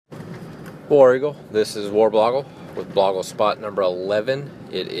War Eagle. This is War Blogle with BlogleSpot number 11.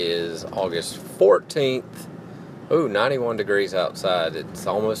 It is August 14th. Ooh, 91 degrees outside. It's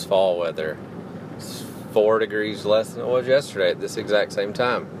almost fall weather. It's 4 degrees less than it was yesterday at this exact same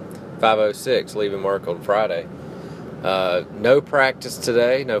time. 5:06, leaving work on Friday. No practice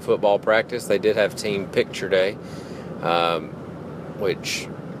today, no football practice. They did have team picture day, which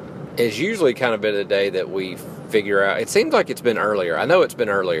is usually kind of been a day that we figure out. It seems like it's been earlier. I know it's been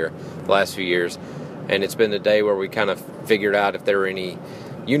earlier the last few years, and it's been a day where we kind of figured out if there were any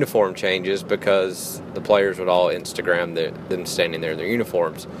uniform changes because the players would all Instagram them standing there in their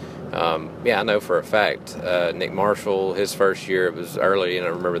uniforms. I know for a fact. Nick Marshall, his first year, it was early, and I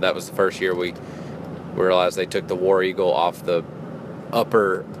remember that was the first year we realized they took the War Eagle off the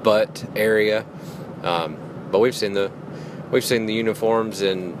upper butt area. But we've seen the uniforms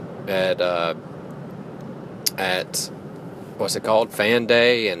at what's it called, Fan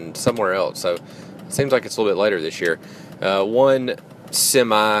Day, and somewhere else. So it seems like it's a little bit later this year. One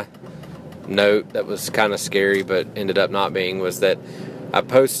semi note that was kind of scary but ended up not being was that I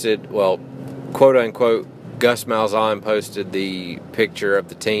posted, quote unquote, Gus Malzahn posted the picture of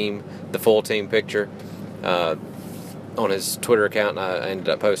the team, the full team picture, on his Twitter account, and I ended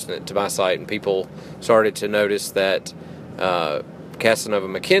up posting it to my site, and people started to notice that Casanova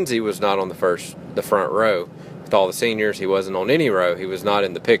McKenzie was not on the front row. With all the seniors, he wasn't on any row. He was not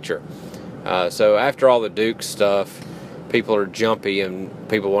in the picture. So after all the Duke stuff, people are jumpy, and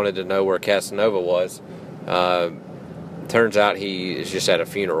people wanted to know where Casanova was. Turns out he is just at a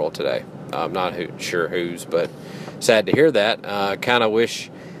funeral today. I'm not sure whose, but sad to hear that. Kind of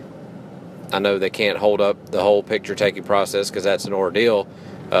wish, I know they can't hold up the whole picture-taking process because that's an ordeal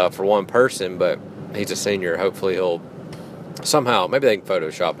for one person, but he's a senior. Hopefully he'll somehow, maybe they can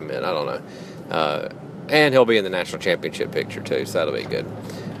Photoshop him in, I don't know. And he'll be in the national championship picture too, so that'll be good.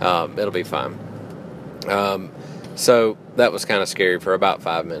 It'll be fine. So that was kind of scary for about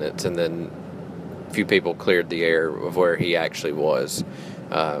 5 minutes, and then a few people cleared the air of where he actually was.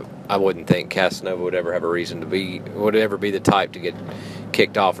 I wouldn't think Casanova would ever have a reason would ever be the type to get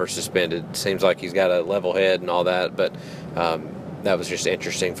kicked off or suspended. Seems like he's got a level head and all that, but that was just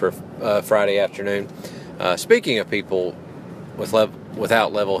interesting for Friday afternoon. Speaking of people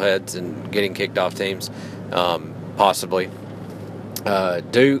without level heads and getting kicked off teams, possibly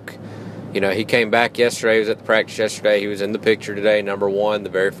Duke. He came back yesterday. He was at the practice yesterday. He was in the picture today, number one, the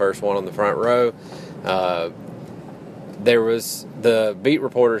very first one on the front row. The beat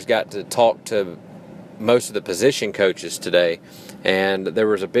reporters got to talk to most of the position coaches today, and there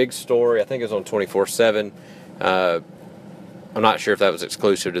was a big story. I think it was on 24/7. I'm not sure if that was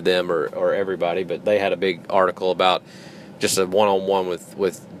exclusive to them or everybody, but they had a big article about just a one-on-one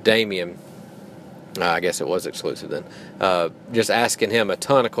with Dameyune. I guess it was exclusive then. Just asking him a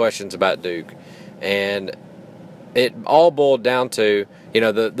ton of questions about Duke, and it all boiled down to,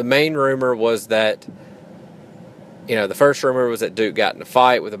 the main rumor was that, the first rumor was that Duke got in a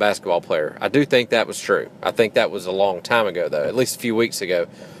fight with a basketball player. I do think that was true. I think that was a long time ago, though, at least a few weeks ago.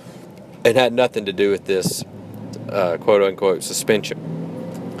 It had nothing to do with this quote-unquote suspension.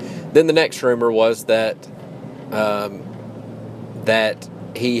 Then the next rumor was that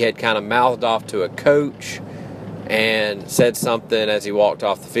he had kind of mouthed off to a coach and said something as he walked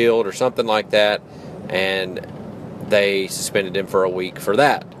off the field or something like that, and they suspended him for a week for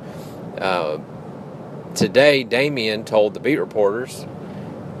that. Today, Dameyune told the beat reporters,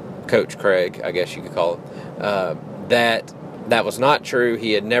 Coach Craig, I guess you could call him, that was not true.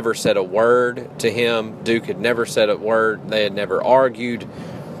 He had never said a word to him. Duke had never said a word. They had never argued.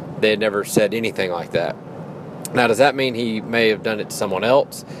 They had never said anything like that. Now, does that mean he may have done it to someone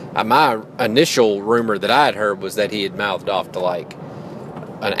else? My initial rumor that I had heard was that he had mouthed off to, like,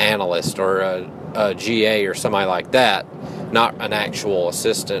 an analyst or a GA or somebody like that, not an actual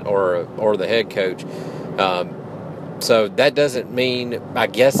assistant or the head coach. So that doesn't mean, I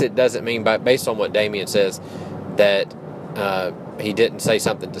guess it doesn't mean, based on what Dameyune says, that he didn't say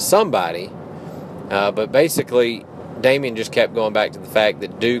something to somebody. But basically, Dameyune just kept going back to the fact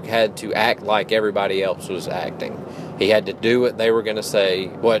that Duke had to act like everybody else was acting. He had to do what they were going to say,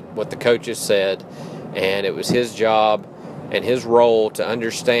 what the coaches said, and it was his job and his role to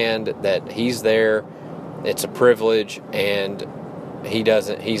understand that he's there. It's a privilege, and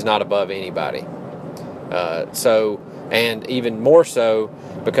he's not above anybody. And even more so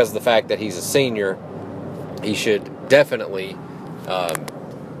because of the fact that he's a senior, he should definitely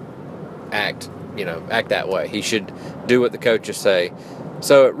act that way. He should do what the coaches say.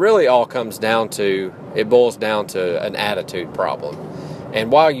 So it really all boils down to an attitude problem.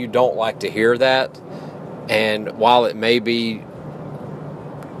 And while you don't like to hear that, and while it may be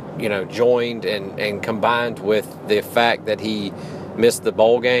joined and combined with the fact that he missed the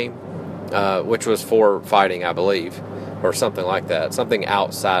bowl game, which was for fighting, I believe, or something like that, something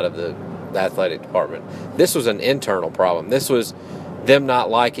outside of the athletic department. This was an internal problem. This was them not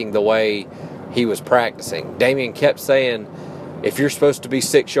liking the way he was practicing. Dameyune kept saying, if you're supposed to be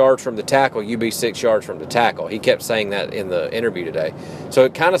 6 yards from the tackle, you be 6 yards from the tackle. He kept saying that in the interview today. So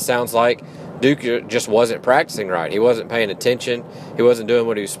it kind of sounds like Duke just wasn't practicing right. He wasn't paying attention. He wasn't doing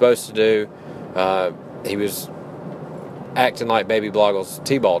what he was supposed to do. He was acting like Baby Blogle's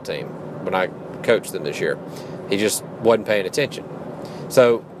T-ball team when I coached them this year. He just wasn't paying attention.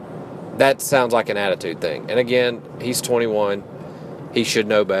 So that sounds like an attitude thing. And again, he's 21. He should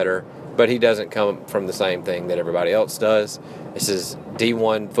know better. But he doesn't come from the same thing that everybody else does. This is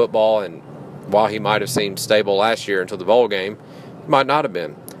D1 football, and while he might have seemed stable last year until the bowl game, he might not have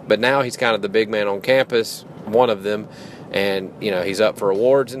been. But now he's kind of the big man on campus, one of them, and he's up for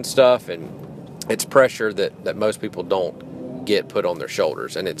awards and stuff, and it's pressure that most people don't get put on their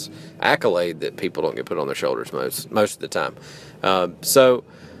shoulders, and it's accolade that people don't get put on their shoulders most of the time. So,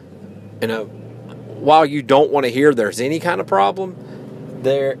 while you don't want to hear there's any kind of problem,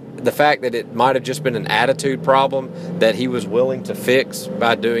 the fact that it might have just been an attitude problem that he was willing to fix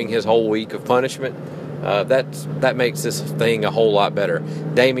by doing his whole week of punishment, that makes this thing a whole lot better.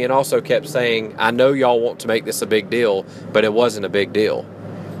 Dameyune also kept saying, I know y'all want to make this a big deal, but it wasn't a big deal.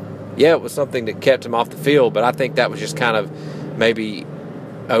 Yeah, it was something that kept him off the field, but I think that was just kind of maybe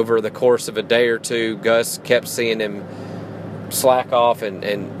over the course of a day or two, Gus kept seeing him slack off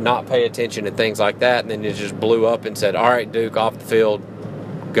and not pay attention and things like that, and then it just blew up and said, all right, Duke, off the field,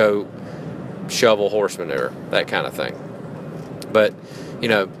 go shovel horse manure, that kind of thing. But,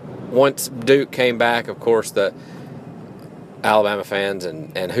 once Duke came back, of course, the Alabama fans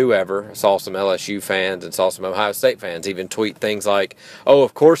and whoever, saw some LSU fans and saw some Ohio State fans even tweet things like, oh,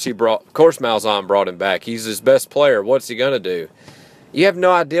 of course Malzahn brought him back. He's his best player. What's he going to do? You have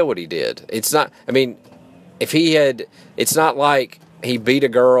no idea what he did. It's not, it's not like he beat a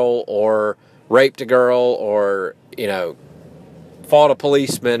girl or raped a girl or, fought a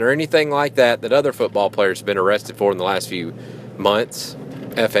policeman or anything like that other football players have been arrested for in the last few months,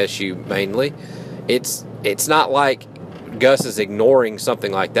 FSU mainly. It's not like Gus is ignoring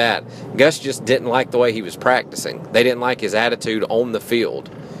something like that. Gus just didn't like the way he was practicing. They didn't like his attitude on the field,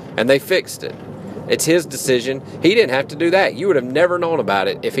 and they fixed it. It's his decision. He didn't have to do that. You would have never known about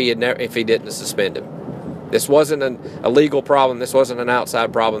it if he didn't suspend him. This wasn't a legal problem. This wasn't an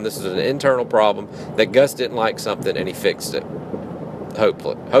outside problem. This is an internal problem that Gus didn't like something, and he fixed it.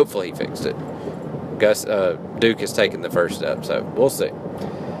 Hopefully he fixed it. Duke has taken the first step, so we'll see.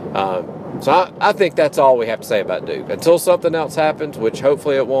 So I think that's all we have to say about Duke. Until something else happens, which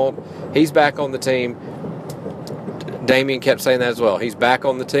hopefully it won't, he's back on the team. Dameyune kept saying that as well. He's back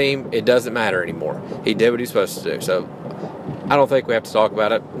on the team. It doesn't matter anymore. He did what he's supposed to do. So I don't think we have to talk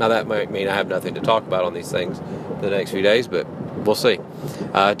about it. Now, that might mean I have nothing to talk about on these things the next few days, but we'll see.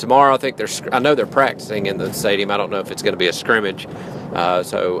 Tomorrow, I know they're practicing in the stadium. I don't know if it's going to be a scrimmage.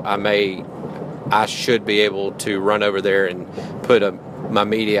 So I should be able to run over there and put my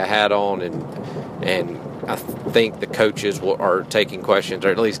media hat on, and I think the coaches are taking questions, or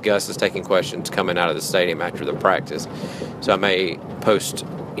at least Gus is taking questions coming out of the stadium after the practice. So I may post,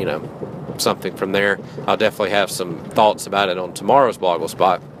 something from there. I'll definitely have some thoughts about it on tomorrow's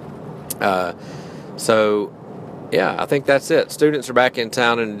BlogleSpot. So, yeah, I think that's it. Students are back in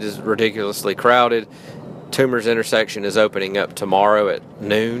town, and it is ridiculously crowded. Toomer's intersection is opening up tomorrow at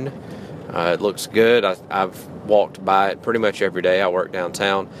noon. It looks good. I've walked by it pretty much every day. I work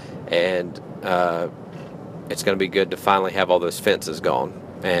downtown, and it's going to be good to finally have all those fences gone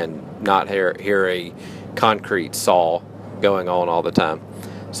and not hear a concrete saw going on all the time.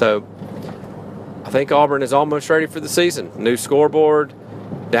 So I think Auburn is almost ready for the season. New scoreboard,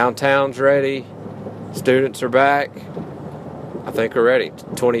 downtown's ready, students are back. I think we're ready.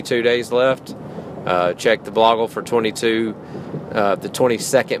 22 days left. Check the Blogle for 22. The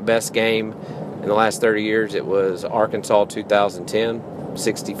 22nd best game in the last 30 years. It was Arkansas 2010,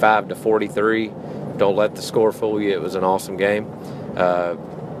 65-43. Don't let the score fool you. It was an awesome game.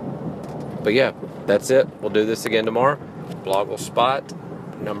 But yeah, that's it. We'll do this again tomorrow.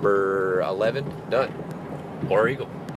 BlogleSpot number 11 done. War Eagle.